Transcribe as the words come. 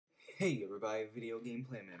Hey everybody, Video Game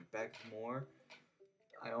Playman, back with more.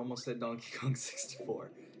 I almost said Donkey Kong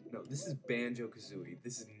 64. No, this is Banjo Kazooie.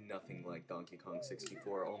 This is nothing like Donkey Kong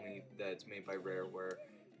 64, only that it's made by Rare, where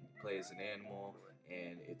you play as an animal,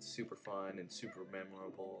 and it's super fun and super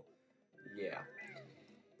memorable. Yeah.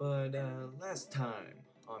 But last time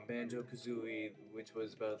on Banjo Kazooie, which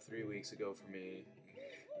was about 3 weeks ago for me,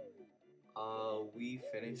 we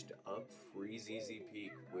finished up Freezeezy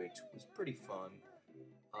Peak, which was pretty fun.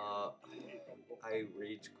 Uh, I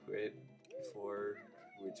rage quit before,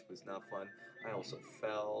 which was not fun. I also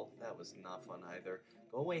fell. That was not fun either.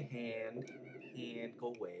 Go away, hand. Hand,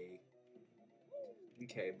 go away.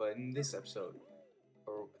 Okay, but in this episode,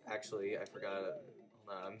 or actually, I forgot.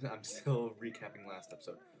 Hold on, I'm still recapping last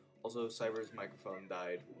episode. Also, Cyber's microphone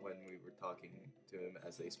died when we were talking to him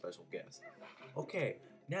as a special guest. Okay,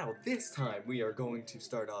 now this time we are going to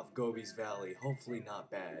start off Gobi's Valley. Hopefully not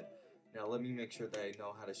bad. Now let me make sure that I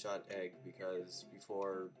know how to shot egg, because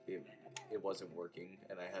before it wasn't working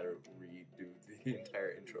and I had to redo the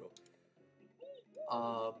entire intro.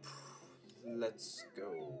 Let's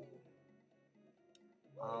go.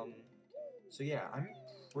 So yeah, I'm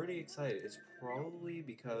pretty excited. It's probably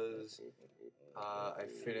because I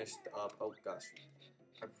finished up. Oh gosh,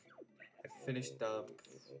 I finished up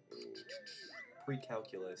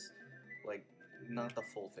pre-calculus, like not the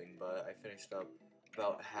full thing, but I finished up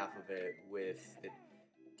about half of it with it.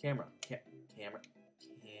 Camera. Okay,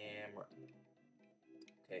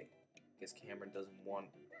 guess camera doesn't want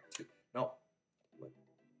to. No.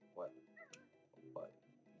 What? What?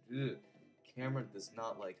 Ugh. Camera does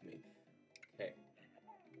not like me. Okay.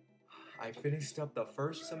 I finished up the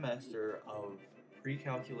first semester of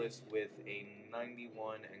pre-calculus with a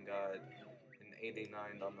 91 and got an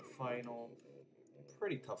 89 on the final.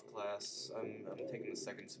 Pretty tough class. I'm taking the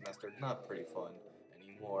second semester. Not pretty fun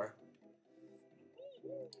anymore.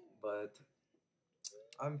 But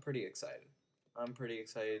I'm pretty excited. I'm pretty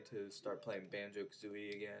excited to start playing Banjo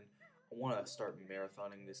Kazooie again. I want to start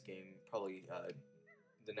marathoning this game. Probably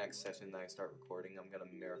the next session that I start recording, I'm gonna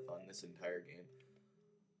marathon this entire game.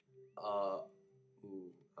 I'm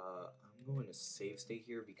going to save state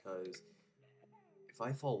here because if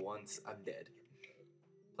I fall once, I'm dead.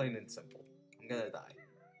 Plain and simple. I'm gonna die.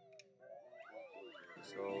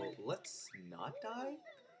 So let's not die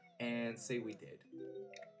and say we did.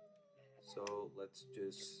 So let's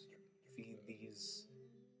just feed these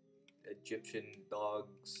Egyptian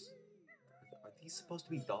dogs. Are these supposed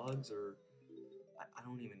to be dogs, or I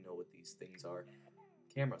don't even know what these things are.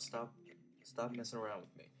 Camera, stop messing around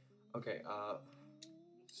with me. Okay,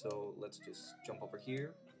 so let's just jump over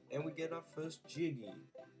here, and we get our first jiggy.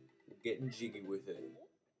 We're getting jiggy with it.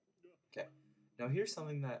 Okay, now here's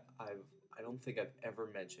something that I don't think I've ever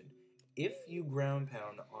mentioned. If you ground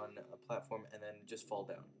pound on a platform and then just fall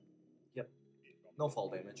down, yep, no fall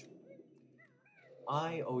damage.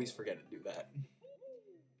 I always forget to do that.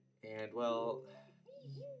 And well,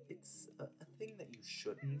 it's a thing that you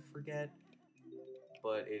shouldn't forget,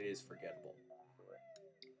 but it is forgettable.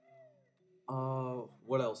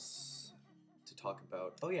 What else to talk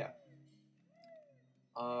about? Oh yeah.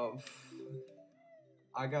 Uh,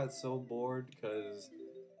 I got so bored because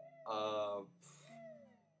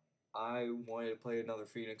I wanted to play another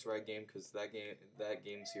Phoenix Wright game because that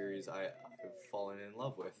game series I've fallen in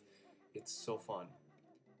love with. It's so fun.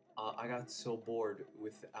 I got so bored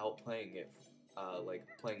without playing it, like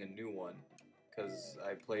playing a new one, because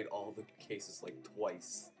I played all the cases like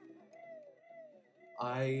twice.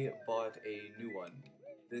 I bought a new one.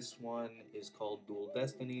 This one is called Dual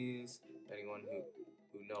Destinies. Anyone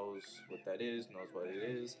who knows what that is knows what it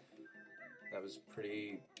is. That was a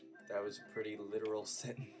pretty literal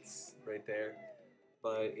sentence right there.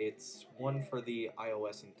 But it's one for the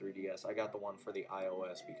iOS and 3DS. I got the one for the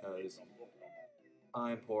iOS because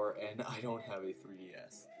I'm poor and I don't have a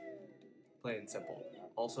 3DS. Plain and simple.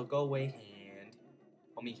 Also, go away, hand.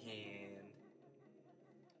 Homie, hand.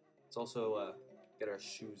 Let's also get our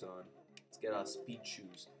shoes on. Let's get our speed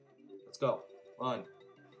shoes. Let's go. Run.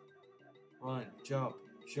 Run. Jump.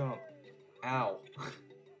 Jump. Ow.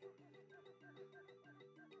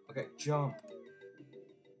 Okay, jump.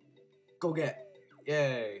 Go get.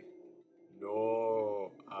 Yay.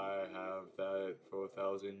 No, I have that for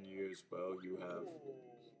 1,000 years. Well, you have.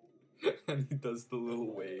 And he does the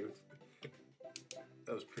little wave.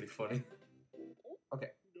 That was pretty funny.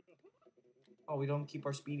 Okay. Oh, we don't keep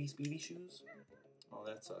our speedy shoes? Oh,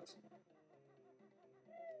 that sucks.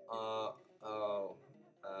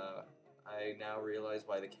 I now realize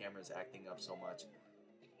why the camera's acting up so much.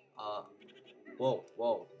 Whoa,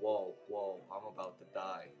 I'm about to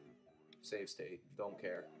die. Save state, don't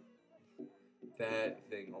care. That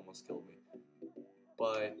thing almost killed me.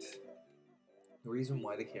 But the reason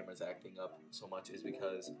why the camera's acting up so much is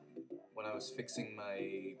because when I was fixing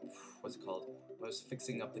my, what's it called? When I was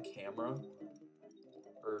fixing up the camera,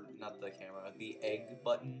 or not the camera, the egg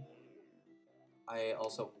button, I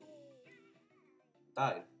also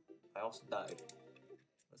died. I also died.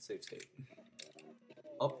 Let's save state.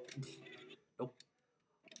 Oh, nope.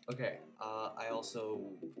 Okay, I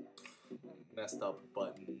also messed up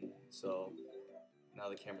button, so now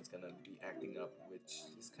the camera's gonna be acting up, which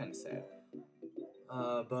is kind of sad.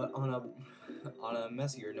 But on a on a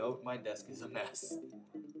messier note, my desk is a mess.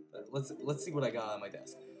 Let's see what I got on my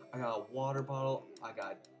desk. I got a water bottle. I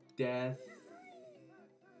got death.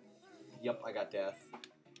 Yep, I got death.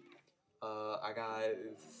 I got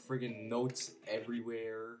friggin' notes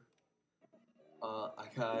everywhere. I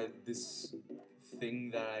got this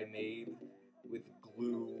thing that I made with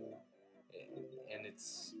glue, and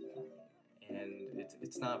it's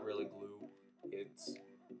not really glue. It's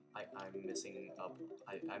I'm missing up.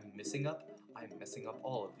 I'm missing up. I'm messing up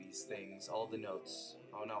all of these things, all the notes.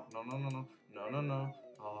 Oh no, no, no, no, no, no, no, no.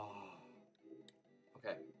 Oh,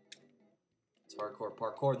 okay. It's hardcore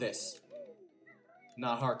parkour. This,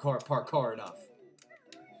 not hardcore parkour enough.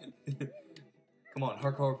 Come on,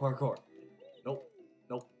 hardcore parkour. Nope,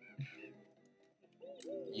 nope.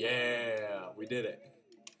 Yeah, we did it.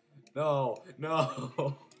 No,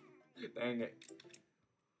 no. Dang it.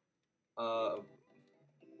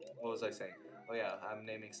 What was I saying? Oh yeah, I'm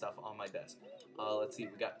naming stuff on my desk. Let's see,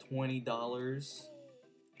 we got $20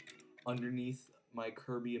 underneath my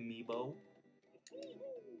Kirby amiibo.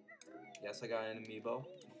 Yes, I got an amiibo.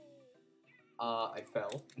 I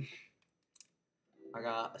fell. I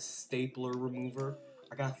got a stapler remover.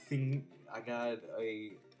 I got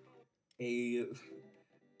a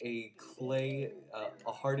clay,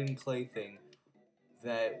 a hardened clay thing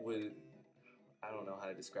that was, I don't know how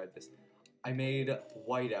to describe this. I made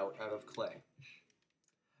whiteout out of clay.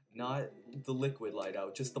 Not the liquid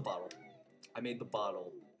whiteout, just the bottle. I made the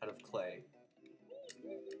bottle out of clay.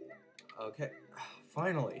 Okay,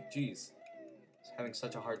 finally, jeez. I was having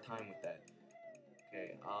such a hard time with that.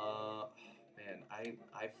 Okay, man,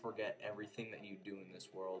 I forget everything that you do in this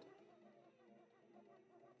world.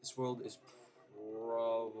 This world is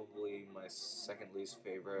probably my second least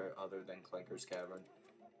favorite, other than Clanker's Cavern.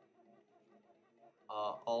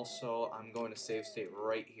 Also, I'm going to save state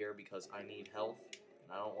right here because I need health,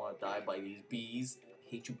 and I don't want to die by these bees. I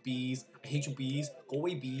hate you, bees. I hate you, bees. Go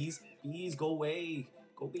away, bees. Bees, go away.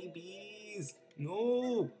 Go away, bees.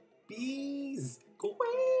 No, bees, go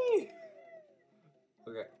away.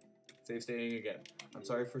 Okay, save stating again. I'm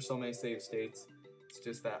sorry for so many save states. It's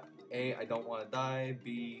just that A, I don't want to die.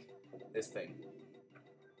 B, this thing.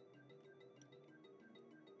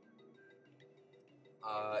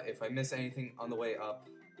 If I miss anything on the way up,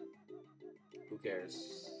 who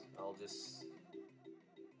cares? I'll just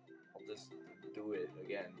do it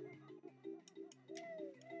again.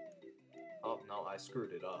 Oh no, I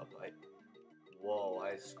screwed it up. Whoa,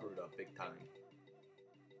 I screwed up big time.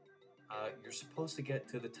 You're supposed to get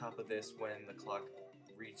to the top of this when the clock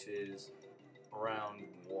reaches around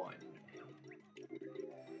 1.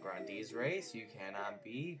 Grundy's race you cannot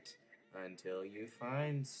beat until you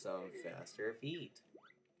find some faster feet.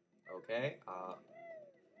 Okay?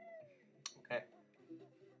 Okay.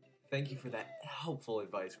 Thank you for that helpful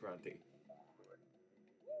advice, Grunty.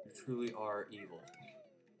 You truly are evil.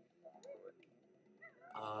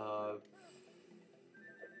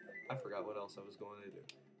 I forgot what else I was going to do.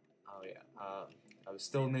 Oh yeah, I was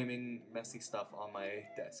still naming messy stuff on my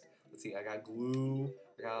desk. Let's see, I got glue,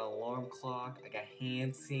 I got an alarm clock, I got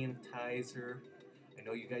hand sanitizer. I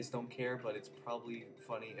know you guys don't care, but it's probably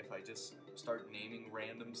funny if I just start naming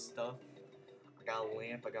random stuff. I got a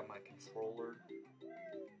lamp, I got my controller.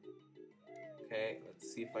 Okay,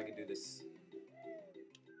 let's see if I can do this.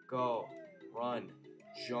 Go, run,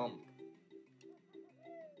 jump,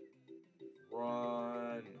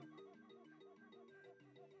 run.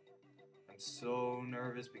 I'm so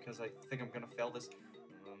nervous because I think I'm gonna fail this.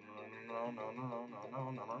 No, no, no, no,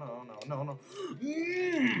 no, no, no, no, no, no, no, no.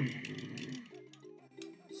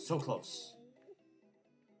 So close.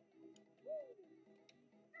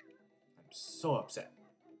 I'm so upset.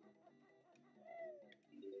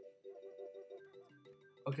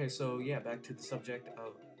 Okay, so yeah, back to the subject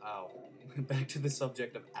of owl. Back to the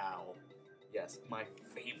subject of owl. Yes, my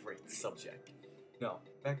favorite subject. No,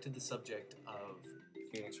 back to the subject of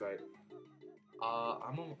Phoenix Wright.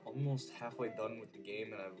 I'm almost halfway done with the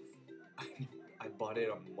game, and I bought it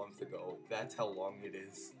a month ago. That's how long it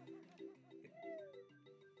is.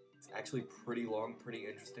 It's actually pretty long, pretty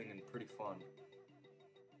interesting, and pretty fun.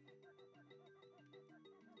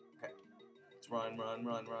 run, run,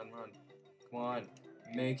 run, run, run. Come on,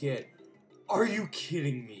 make it. Are you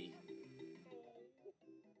kidding me?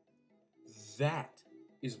 That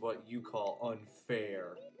is what you call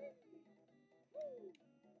unfair.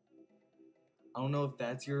 I don't know if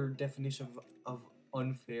that's your definition of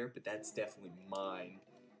unfair, but that's definitely mine.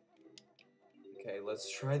 Okay, let's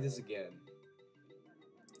try this again.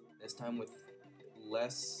 This time with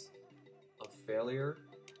less of failure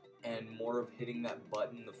and more of hitting that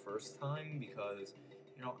button the first time, because,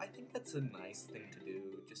 you know, I think that's a nice thing to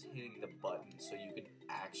do, just hitting the button so you can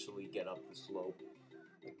actually get up the slope.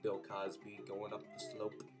 Like Bill Cosby going up the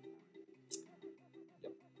slope.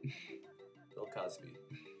 Yep. Bill Cosby.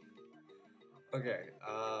 Okay,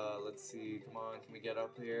 let's see. Come on, can we get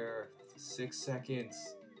up here? 6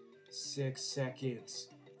 seconds. 6 seconds.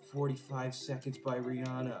 45 seconds by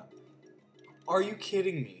Rihanna. Are you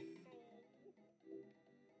kidding me?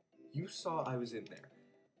 You saw I was in there.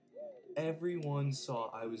 Everyone saw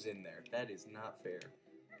I was in there. That is not fair.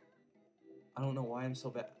 I don't know why I'm so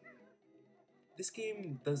bad. This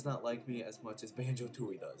game does not like me as much as Banjo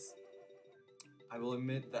Tooie does. I will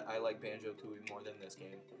admit that I like Banjo Tooie more than this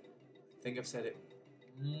game. I think I've said it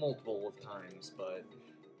multiple of times, but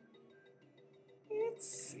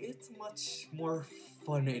it's a much more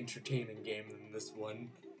fun, entertaining game than this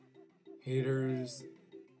one. Haters,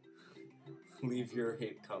 leave your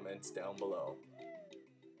hate comments down below.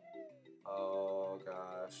 Oh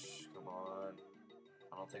gosh, come on.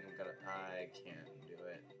 I don't think I can't do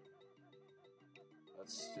it.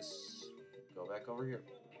 Let's just go back over here.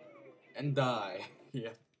 And die.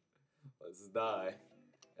 Yeah. Let's die.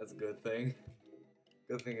 That's a good thing.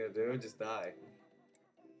 Good thing to do, just die.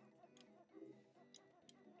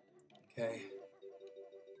 Okay.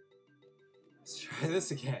 Let's try this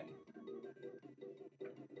again.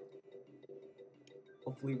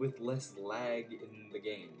 Hopefully with less lag in the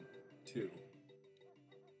game, too.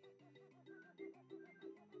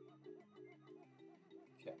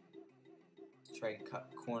 Okay. Let's try and cut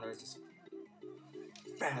corners as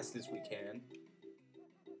fast as we can.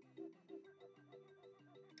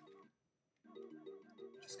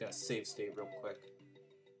 Just gonna save state real quick.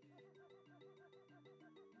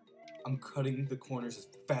 I'm cutting the corners as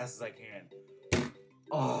fast as I can.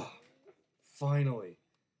 Oh, finally.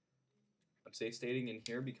 I'm safe stating in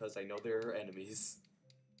here because I know there are enemies.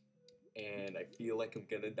 And I feel like I'm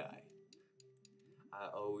gonna die. I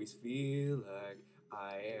always feel like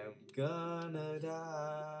I am gonna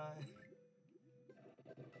die.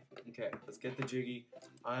 Okay, let's get the jiggy.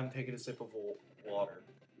 I'm taking a sip of water.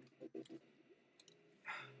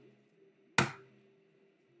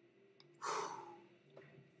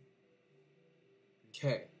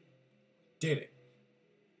 Okay, did it.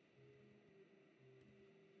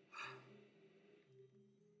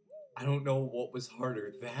 I don't know what was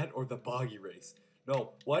harder, that or the boggy race.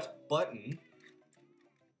 No, what button?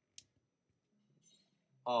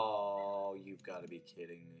 Oh, you've got to be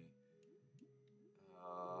kidding me.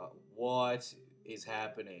 What is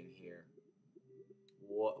happening here?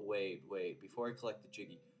 What? Wait. Before I collect the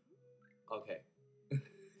jiggy. Okay.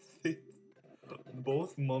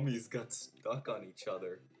 Both mummies got stuck on each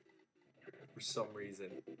other for some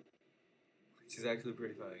reason, which is actually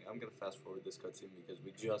pretty funny. I'm gonna fast forward this cutscene because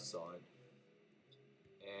we just saw it,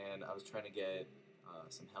 and I was trying to get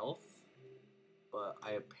some health, but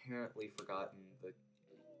I apparently forgotten the.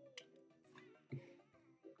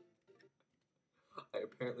 I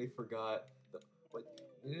apparently forgot the. What?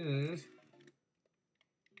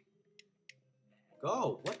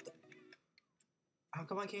 Go! What the? How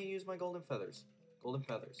come I can't use my golden feathers? Golden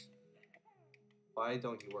feathers. Why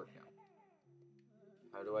don't you work now?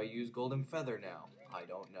 How do I use golden feather now? I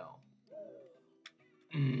don't know.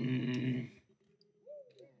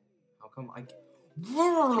 How come I...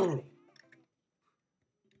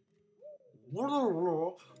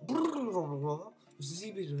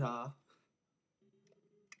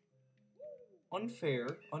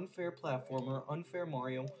 Unfair platformer, unfair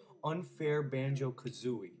Mario, unfair Banjo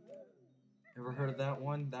Kazooie. Ever heard of that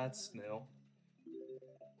one? That's new.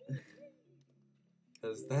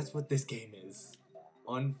 Because that's what this game is.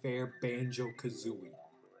 Unfair Banjo Kazooie.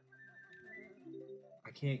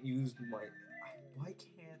 I can't use my... Why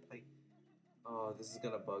can't I... Oh, this is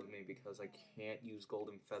gonna bug me because I can't use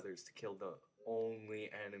golden feathers to kill the only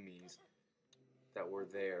enemies that were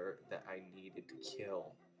there that I needed to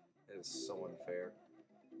kill. That is so unfair.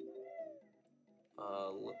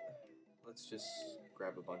 Let's just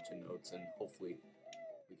grab a bunch of notes and hopefully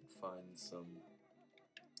we can find some,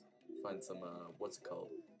 what's it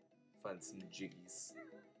called? Find some jiggies.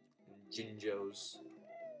 Jinjos.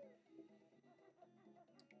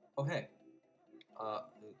 Oh, hey.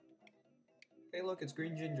 Hey, look, it's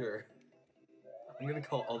Green Ginger. I'm gonna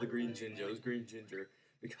call all the Green Jinjos Green Ginger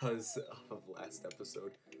because of last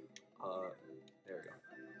episode. There we go.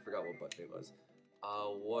 I forgot what button it was.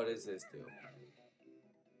 What does this do?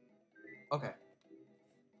 Okay.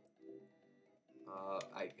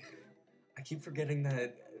 I keep forgetting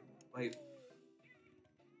that, like,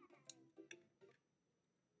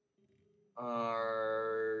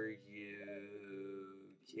 are you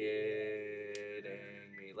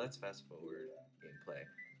kidding me? Let's fast forward gameplay,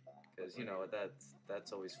 because you know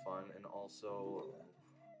that's always fun, and also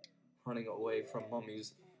running away from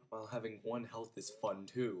mummies while having one health is fun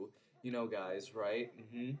too. You know, guys, right?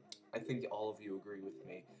 I think all of you agree with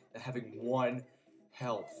me that having one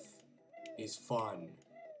health is fun.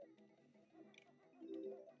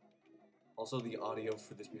 Also, the audio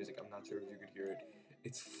for this music, I'm not sure if you could hear it.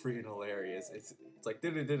 It's freaking hilarious. It's like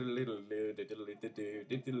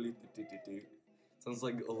sounds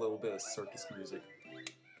like a little bit of circus music.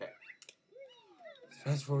 Okay,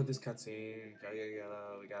 fast forward this cutscene.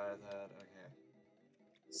 We got that. Okay,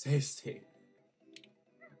 save state.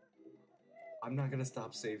 I'm not gonna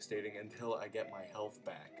stop save stating until I get my health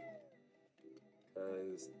back.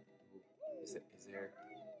 Cause is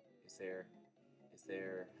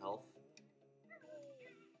there health?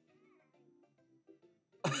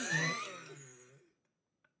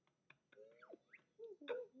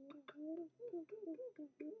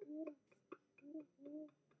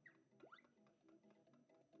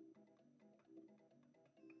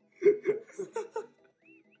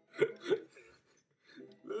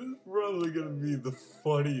 This is probably gonna be the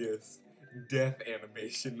funniest death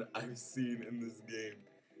animation I've seen in this game.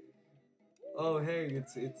 Oh hey,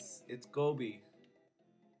 it's Gobi.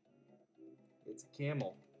 It's a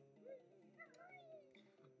camel.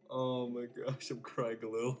 Oh my gosh, I'm crying a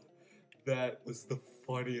little. That was the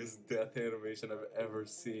funniest death animation I've ever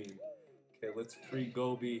seen. Okay, let's free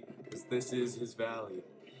Gobi, because this is his valley.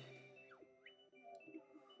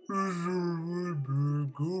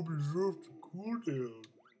 Gobi's off to cool down.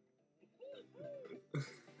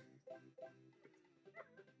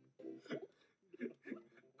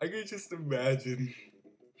 I could just imagine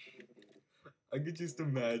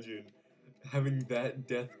having that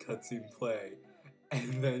death cutscene play,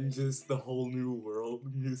 and then just the whole new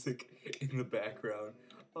world music in the background.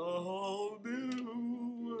 A whole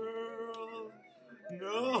new world.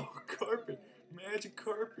 No, carpet. Magic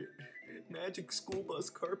carpet. Magic school bus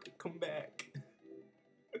carpet, come back.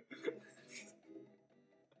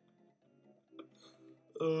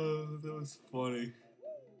 Oh, that was funny.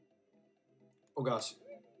 Oh gosh.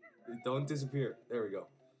 Don't disappear. There we go.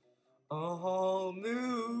 A whole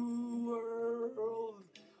new world.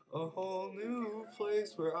 A whole new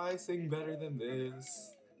place where I sing better than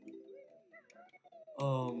this.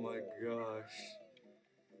 Oh my gosh.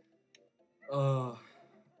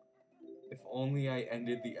 If only I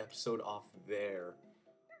ended the episode off there.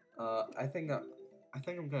 I think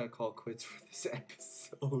I'm gonna call quits for this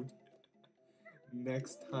episode.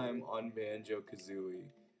 Next time on Banjo Kazooie,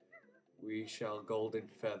 we shall golden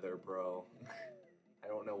feather, bro. I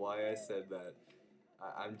don't know why I said that.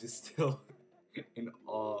 I'm just still in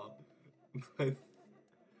awe by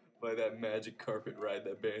that magic carpet ride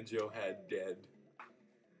that Banjo had dead.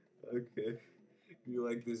 Okay. If you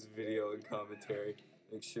like this video and commentary,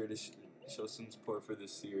 make sure to show some support for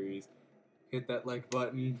this series. Hit that like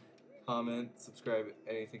button, comment, subscribe,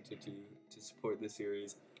 anything to support this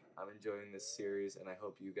series. I'm enjoying this series, and I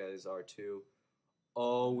hope you guys are too.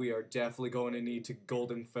 Oh, we are definitely going to need to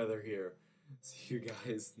golden feather here. See you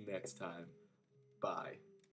guys next time. Bye.